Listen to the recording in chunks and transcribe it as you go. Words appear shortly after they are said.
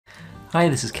Hi,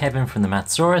 this is Kevin from the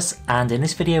Mathsaurus, and in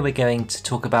this video we're going to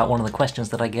talk about one of the questions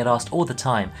that I get asked all the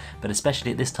time, but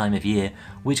especially at this time of year: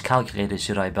 which calculator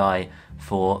should I buy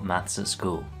for maths at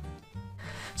school?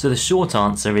 So the short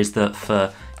answer is that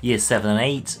for year 7 and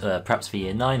 8, perhaps for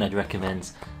year 9, I'd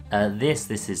recommend this.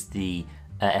 This is the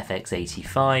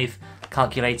FX85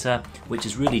 calculator, which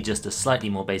is really just a slightly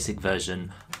more basic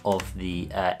version of the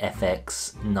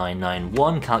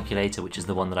FX991 calculator, which is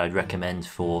the one that I'd recommend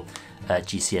for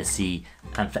GCSE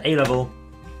and for A-level.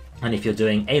 And if you're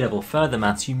doing A-level further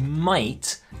maths, you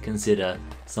might consider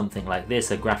something like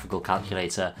this, a graphical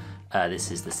calculator.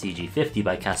 This is the CG50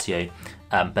 by Casio,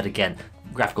 but again,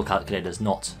 graphical calculator is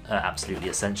not absolutely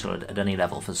essential at any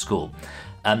level for school.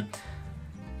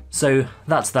 So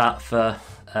that's that for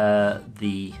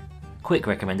the quick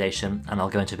recommendation, and I'll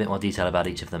go into a bit more detail about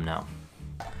each of them now.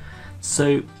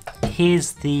 So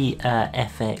here's the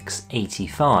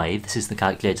FX85. This is the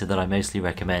calculator that I mostly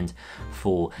recommend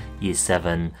for year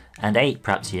 7 and 8,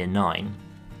 perhaps year 9.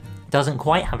 Doesn't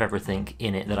quite have everything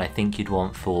in it that I think you'd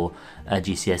want for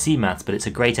GCSE maths, but it's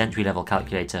a great entry-level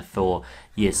calculator for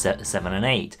year 7 and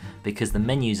 8 because the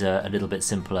menus are a little bit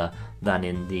simpler than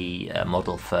in the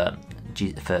model for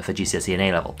GCSE and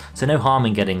A-level. So no harm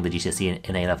in getting the GCSE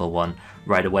and A-level one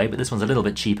right away, but this one's a little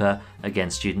bit cheaper. Again,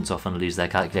 students often lose their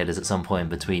calculators at some point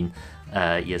between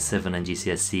year 7 and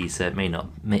GCSE, so it may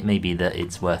be that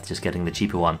it's worth just getting the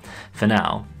cheaper one for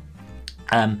now.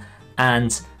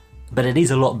 But it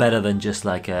is a lot better than just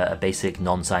like a basic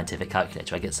non-scientific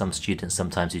calculator. I get some students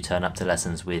sometimes who turn up to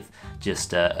lessons with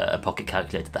just a pocket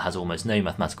calculator that has almost no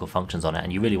mathematical functions on it,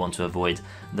 and you really want to avoid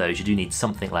those. You do need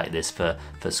something like this for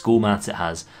school maths. It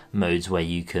has modes where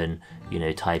you can,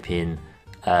 type in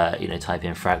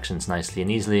fractions nicely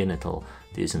and easily, and it'll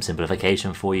do some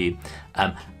simplification for you.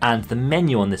 And the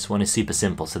menu on this one is super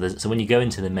simple. So when you go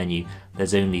into the menu,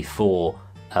 there's only 4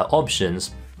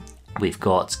 options. We've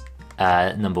got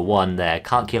number 1 there,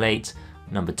 calculate,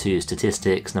 number 2,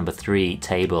 statistics, number 3,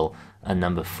 table, and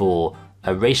number 4,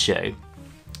 a ratio.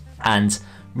 And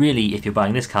really, if you're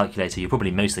buying this calculator, you'll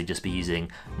probably mostly just be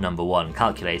using number 1,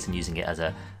 calculate, and using it as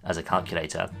a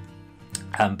calculator.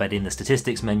 But in the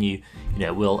statistics menu,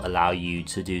 it will allow you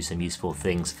to do some useful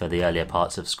things for the earlier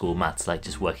parts of school maths, like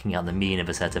just working out the mean of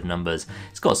a set of numbers.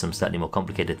 It's got some slightly more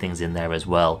complicated things in there as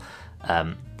well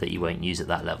that you won't use at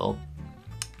that level.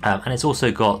 And it's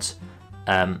also got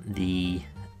the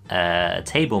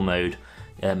table mode,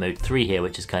 mode 3 here,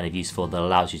 which is kind of useful, that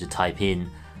allows you to type in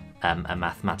a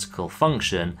mathematical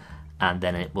function, and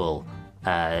then it will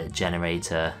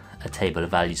generate a table of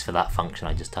values for that function.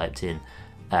 I just typed in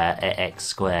x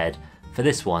squared for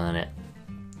this one, and it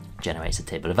generates a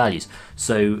table of values.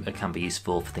 So it can be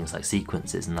useful for things like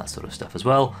sequences and that sort of stuff as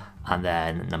well. And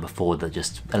then number 4, that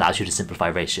just allows you to simplify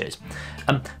ratios.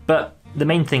 But the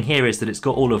main thing here is that it's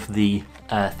got all of the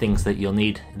things that you'll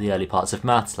need in the early parts of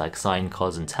maths, like sine,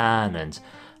 cos, and tan,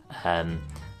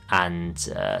 and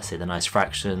say the nice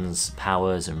fractions,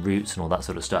 powers, and roots, and all that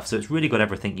sort of stuff. So it's really got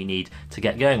everything you need to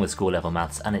get going with school level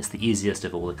maths, and it's the easiest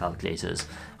of all the calculators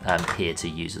here to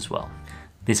use as well.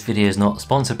 This video is not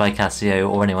sponsored by Casio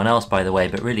or anyone else, by the way,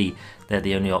 but really they're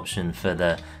the only option for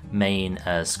the main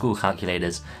school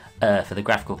calculators. For the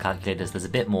graphical calculators, there's a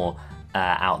bit more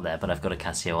out there, but I've got a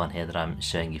Casio on here that I'm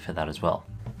showing you for that as well.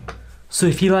 So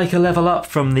if you like a level up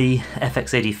from the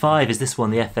FX85, is this one,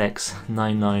 the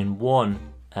FX991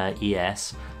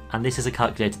 ES, and this is a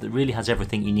calculator that really has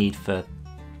everything you need for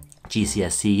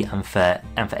GCSE and for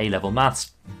A-level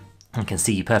maths, and can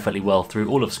see you perfectly well through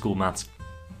all of school maths,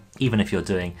 even if you're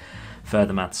doing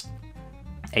further maths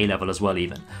A-level as well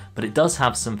even. But it does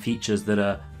have some features that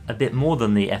are a bit more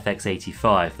than the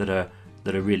FX85 that are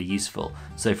really useful.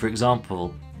 So for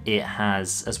example, it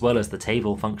has, as well as the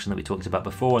table function that we talked about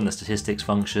before and the statistics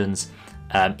functions,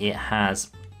 it has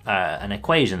an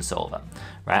equation solver,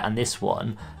 right? And this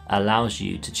one allows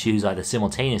you to choose either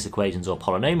simultaneous equations or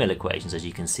polynomial equations, as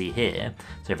you can see here.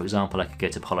 So for example, I could go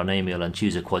to polynomial and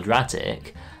choose a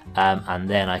quadratic, and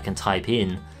then I can type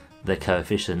in the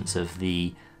coefficients of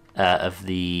the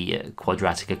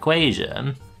quadratic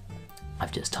equation.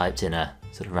 I've just typed in a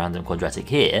sort of random quadratic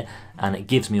here, and it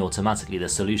gives me automatically the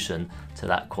solution to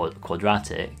that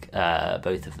quadratic,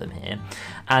 both of them here.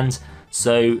 And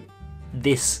so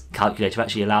this calculator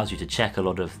actually allows you to check a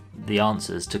lot of the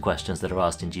answers to questions that are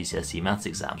asked in GCSE maths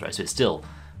exams, right? So it's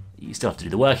you still have to do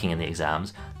the working in the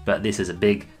exams, but this is a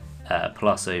big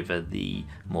plus over the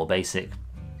more basic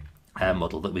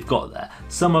model that we've got there.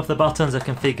 Some of the buttons are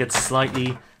configured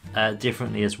slightly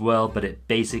differently as well, but it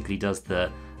basically does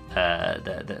the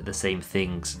same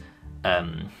things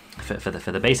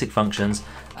for the basic functions.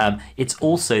 It's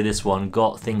also, this one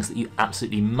got things that you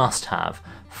absolutely must have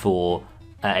for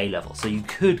A-level. So you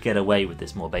could get away with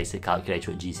this more basic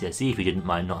calculator at GCSE if you didn't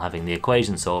mind not having the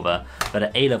equation solver, but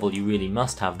at A-level you really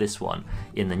must have this one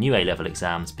in the new A-level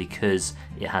exams because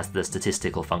it has the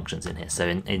statistical functions in here. So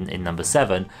in number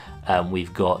 7,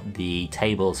 we've got the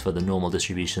tables for the normal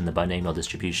distribution, the binomial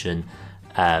distribution,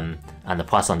 and the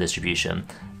Poisson distribution.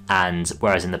 And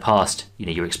whereas in the past,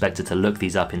 you're expected to look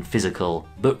these up in physical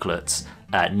booklets,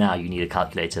 now you need a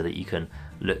calculator that you can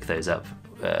look those up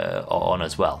on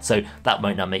as well. So that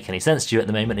might not make any sense to you at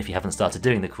the moment if you haven't started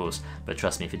doing the course, but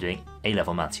trust me, if you're doing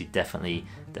A-level maths, you definitely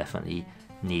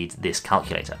need this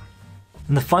calculator.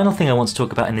 And the final thing I want to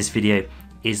talk about in this video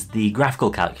is the graphical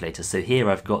calculator. So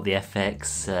here I've got the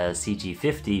FX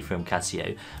CG50 from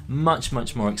Casio, much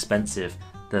more expensive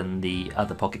than the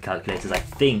other pocket calculators. I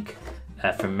think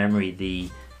from memory,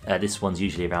 this one's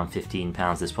usually around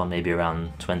 £15, this one maybe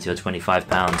around £20 or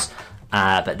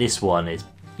 £25, but this one is,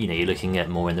 you're looking at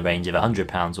more in the range of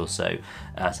 £100 or so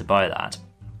to buy that.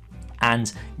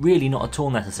 And really not at all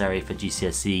necessary for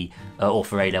GCSE or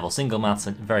for A-level single maths,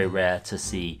 and very rare to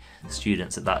see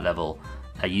students at that level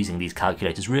using these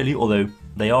calculators really, although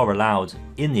they are allowed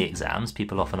in the exams.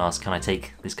 People often ask, can I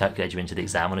take this calculator into the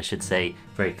exam? And I should say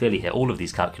very clearly here, all of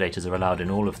these calculators are allowed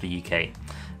in all of the UK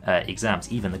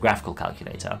exams, even the graphical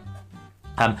calculator.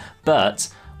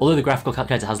 But although the graphical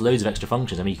calculator has loads of extra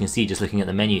functions, I mean, you can see just looking at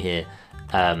the menu here,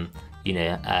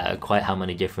 quite how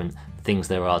many different things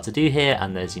there are to do here,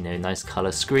 and there's nice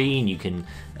color screen. You can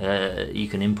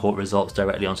import results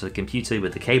directly onto the computer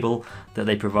with the cable that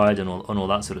they provide and all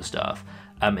that sort of stuff.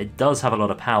 It does have a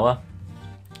lot of power.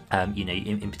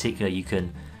 In particular, you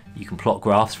can plot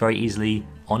graphs very easily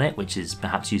on it, which is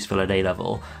perhaps useful at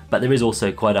A-level, but there is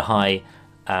also quite a high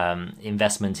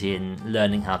investment in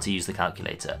learning how to use the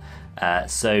calculator.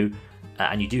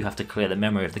 And you do have to clear the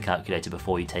memory of the calculator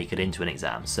before you take it into an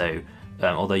exam. So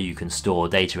although you can store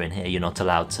data in here, you're not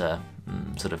allowed to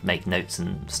sort of make notes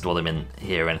and store them in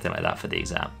here or anything like that for the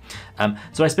exam.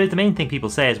 So I suppose the main thing people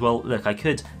say is, well, look, I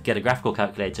could get a graphical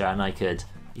calculator and I could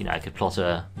be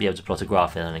able to plot a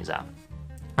graph in an exam.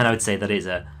 And I would say that is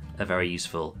a very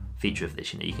useful feature of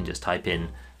this. You can just type in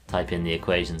the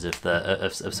equations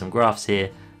of some graphs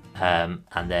here,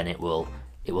 and then it will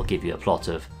give you a plot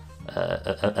of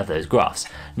those graphs.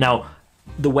 Now,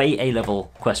 the way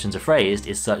A-level questions are phrased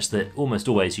is such that almost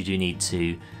always you do need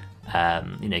to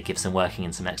give some working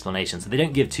and some explanation. So they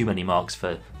don't give too many marks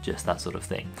for just that sort of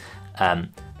thing.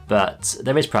 But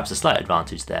there is perhaps a slight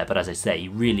advantage there. But as I say,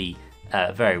 really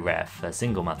very rare for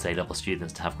single maths A-level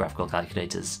students to have graphical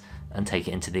calculators and take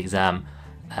it into the exam.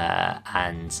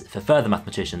 And for further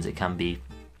mathematicians, it can be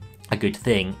a good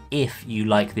thing if you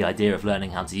like the idea of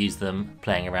learning how to use them,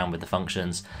 playing around with the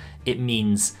functions. It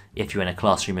means if you're in a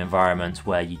classroom environment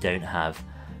where you don't have,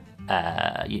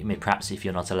 perhaps if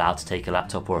you're not allowed to take a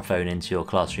laptop or a phone into your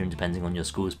classroom, depending on your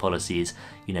school's policies,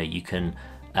 you can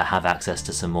have access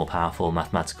to some more powerful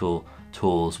mathematical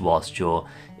tools whilst you're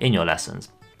in your lessons.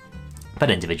 But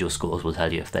individual schools will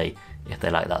tell you if they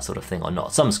like that sort of thing or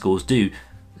not. Some schools do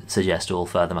suggest all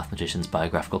further mathematicians buy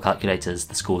graphical calculators.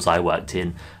 The schools I worked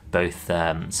in both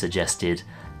suggested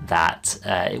that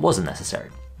it wasn't necessary.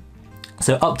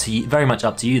 So up to you, very much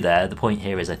up to you there. The point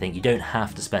here is, I think you don't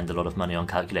have to spend a lot of money on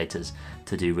calculators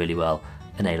to do really well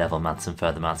in A-level maths and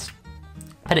further maths,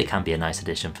 but it can be a nice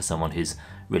addition for someone who's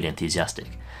really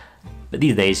enthusiastic. But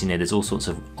these days, there's all sorts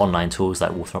of online tools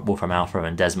like Wolfram Alpha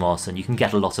and Desmos, and you can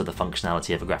get a lot of the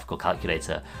functionality of a graphical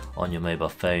calculator on your mobile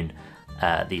phone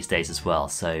these days as well.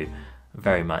 So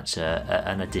very much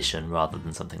an addition rather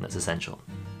than something that's essential.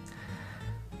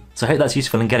 So I hope that's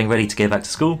useful in getting ready to go back to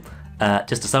school.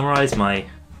 Just to summarise, my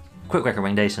quick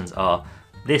recommendations are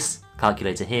this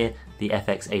calculator here, the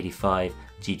FX85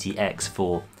 GTX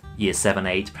for year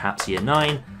 7-8, perhaps year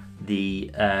 9,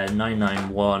 the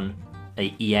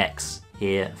 991EX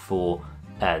here for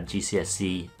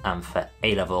GCSE and for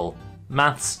A-level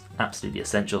maths, absolutely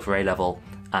essential for A-level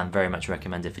and very much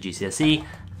recommended for GCSE,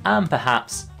 and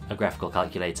perhaps a graphical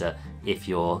calculator if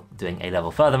you're doing A-level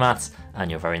further maths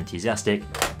and you're very enthusiastic,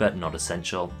 but not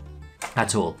essential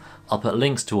at all. I'll put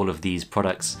links to all of these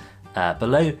products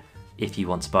below if you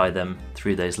want to buy them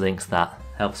through those links. That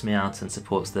helps me out and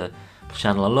supports the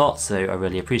channel a lot, so I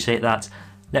really appreciate that.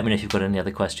 Let me know if you've got any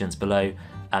other questions below,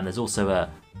 and there's also a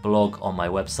blog on my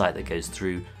website that goes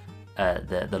through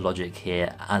the logic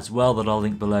here as well that I'll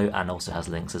link below, and also has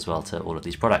links as well to all of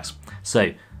these products.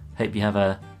 So hope you have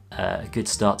a good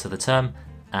start to the term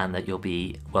and that you'll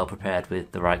be well prepared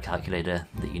with the right calculator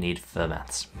that you need for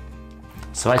maths.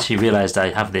 So I actually realised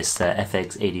I have this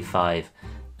FX85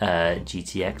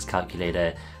 GTX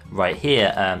calculator right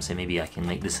here, so maybe I can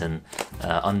make this an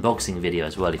unboxing video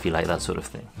as well if you like that sort of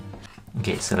thing.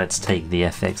 Okay, so let's take the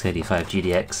FX85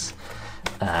 GDX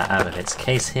out of its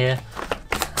case here.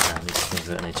 These things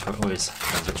are always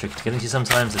a bit tricky to get into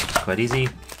sometimes. It's quite easy.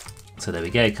 So there we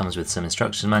go. It comes with some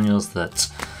instruction manuals that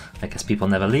I guess people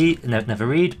never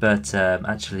read, but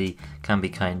actually can be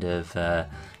kind of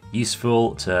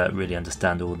useful to really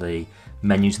understand all the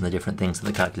menus and the different things that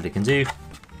the calculator can do.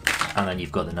 And then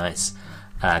you've got the nice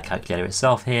calculator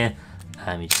itself here.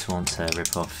 You just want to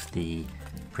rip off the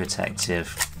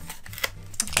protective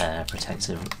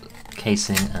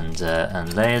casing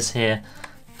and layers here,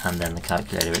 and then the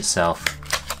calculator itself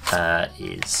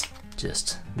is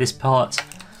just this part,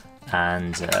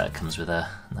 and comes with a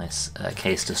nice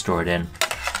case to store it in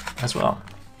as well.